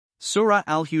Surah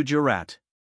AL Hujrat.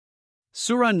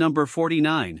 Surah number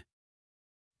 49.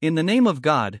 In the name of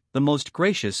God, the most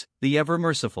gracious, the ever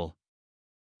merciful.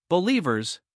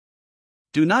 Believers,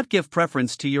 do not give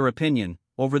preference to your opinion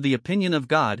over the opinion of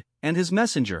God and His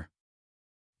Messenger.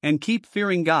 And keep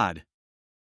fearing God.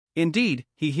 Indeed,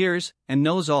 He hears and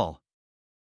knows all.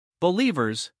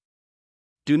 Believers,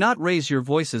 do not raise your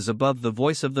voices above the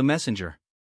voice of the Messenger.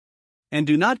 And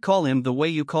do not call him the way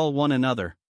you call one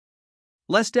another,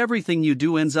 lest everything you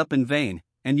do ends up in vain,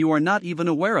 and you are not even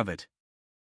aware of it.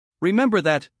 Remember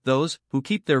that, those who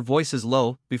keep their voices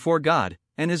low before God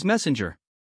and His Messenger,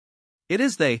 it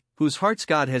is they whose hearts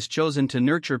God has chosen to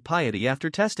nurture piety after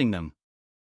testing them.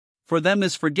 For them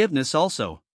is forgiveness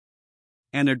also,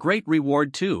 and a great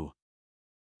reward too.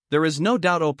 There is no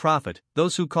doubt, O Prophet,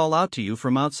 those who call out to you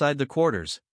from outside the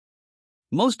quarters,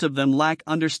 most of them lack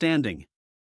understanding.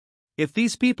 If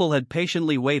these people had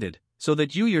patiently waited, so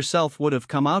that you yourself would have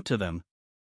come out to them,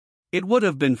 it would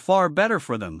have been far better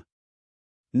for them.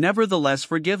 Nevertheless,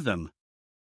 forgive them.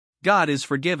 God is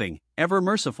forgiving, ever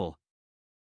merciful.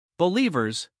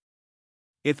 Believers,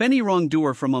 if any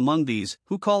wrongdoer from among these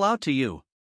who call out to you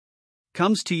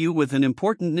comes to you with an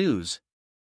important news,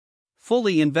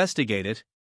 fully investigate it,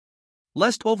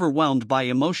 lest overwhelmed by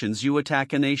emotions you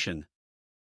attack a nation.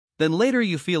 Then later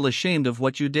you feel ashamed of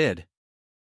what you did.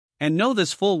 And know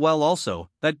this full well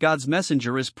also, that God's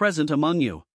messenger is present among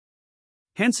you.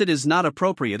 Hence it is not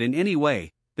appropriate in any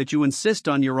way that you insist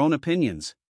on your own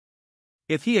opinions.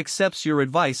 If he accepts your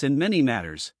advice in many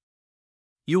matters,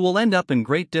 you will end up in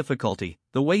great difficulty,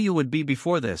 the way you would be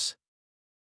before this.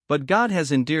 But God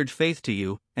has endeared faith to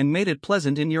you, and made it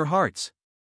pleasant in your hearts,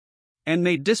 and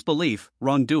made disbelief,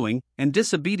 wrongdoing, and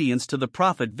disobedience to the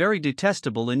Prophet very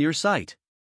detestable in your sight.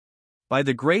 By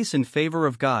the grace and favor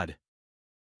of God,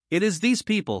 it is these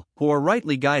people who are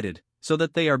rightly guided, so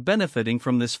that they are benefiting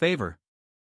from this favor.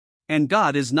 And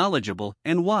God is knowledgeable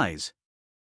and wise.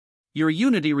 Your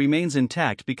unity remains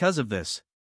intact because of this.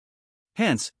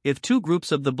 Hence, if two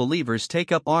groups of the believers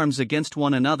take up arms against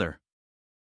one another,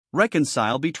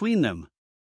 reconcile between them.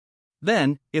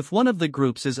 Then, if one of the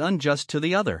groups is unjust to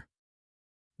the other,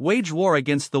 wage war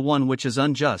against the one which is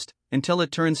unjust, until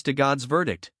it turns to God's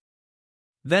verdict.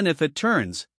 Then if it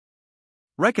turns,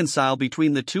 reconcile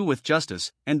between the two with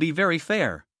justice, and be very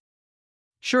fair.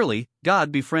 Surely,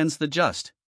 God befriends the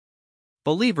just.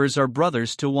 Believers are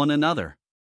brothers to one another.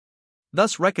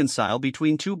 Thus reconcile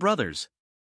between two brothers.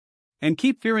 And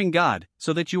keep fearing God,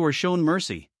 so that you are shown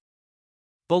mercy.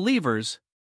 Believers,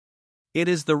 it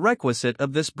is the requisite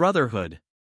of this brotherhood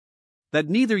that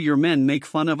neither your men make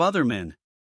fun of other men.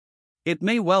 It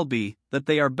may well be that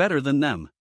they are better than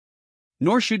them.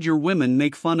 Nor should your women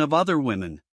make fun of other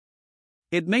women.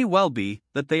 It may well be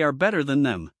that they are better than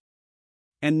them.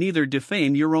 And neither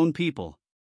defame your own people,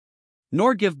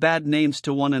 nor give bad names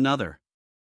to one another.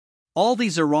 All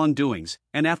these are wrongdoings,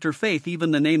 and after faith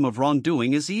even the name of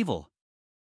wrongdoing is evil.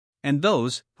 And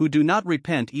those who do not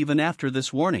repent even after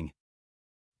this warning,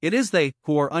 it is they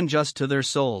who are unjust to their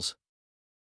souls.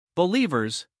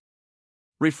 Believers,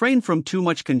 refrain from too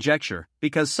much conjecture,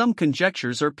 because some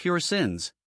conjectures are pure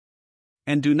sins.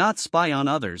 And do not spy on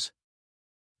others.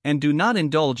 And do not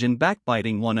indulge in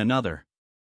backbiting one another.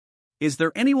 Is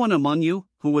there anyone among you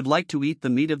who would like to eat the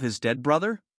meat of his dead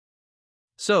brother?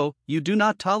 So, you do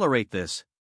not tolerate this.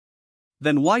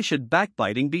 Then why should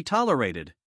backbiting be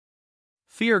tolerated?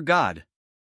 Fear God.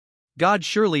 God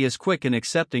surely is quick in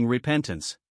accepting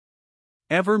repentance,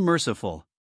 ever merciful.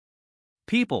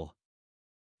 People,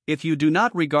 if you do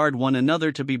not regard one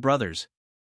another to be brothers,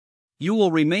 you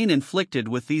will remain inflicted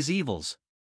with these evils.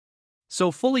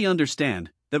 So fully understand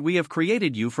that we have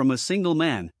created you from a single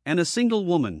man and a single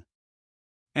woman,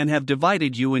 and have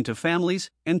divided you into families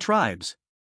and tribes,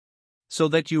 so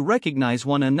that you recognize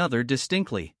one another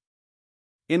distinctly.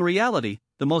 In reality,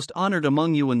 the most honored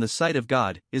among you in the sight of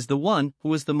God is the one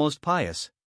who is the most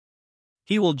pious.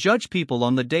 He will judge people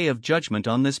on the day of judgment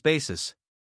on this basis.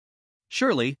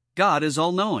 Surely, God is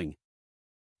all-knowing,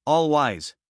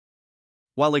 all-wise.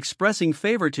 While expressing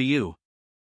favor to you,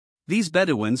 these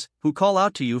Bedouins, who call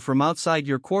out to you from outside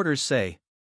your quarters, say,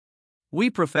 "We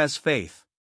profess faith."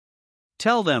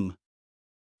 Tell them,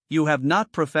 "You have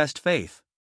not professed faith.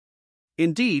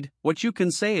 Indeed, what you can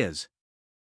say is,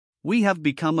 'We have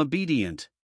become obedient.'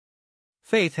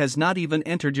 Faith has not even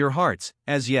entered your hearts,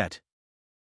 as yet.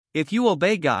 If you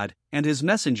obey God and His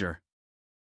Messenger,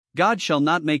 God shall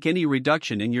not make any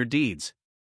reduction in your deeds.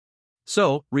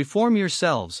 So, reform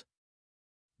yourselves.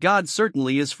 God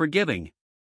certainly is forgiving,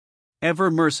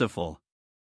 ever merciful."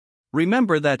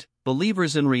 Remember that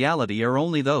believers in reality are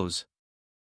only those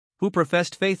who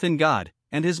professed faith in God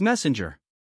and His Messenger.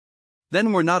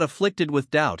 then were not afflicted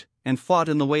with doubt, and fought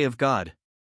in the way of God,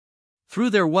 through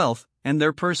their wealth and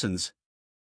their persons.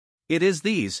 It is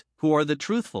these who are the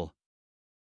truthful.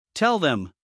 Tell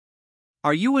them.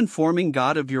 Are you informing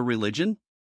God of your religion?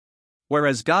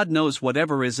 Whereas God knows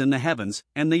whatever is in the heavens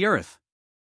and the earth.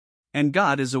 And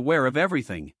God is aware of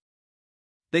everything.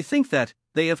 They think that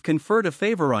they have conferred a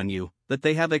favor on you, that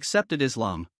they have accepted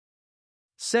Islam.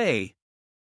 Say,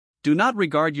 do not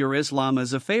regard your Islam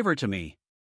as a favor to me.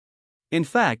 In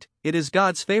fact, it is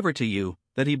God's favor to you,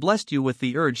 that He blessed you with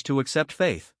the urge to accept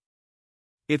faith.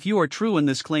 If you are true in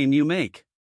this claim you make.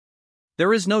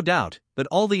 There is no doubt that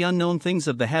all the unknown things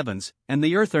of the heavens and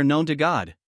the earth are known to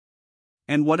God.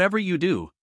 And whatever you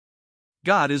do,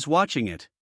 God is watching it.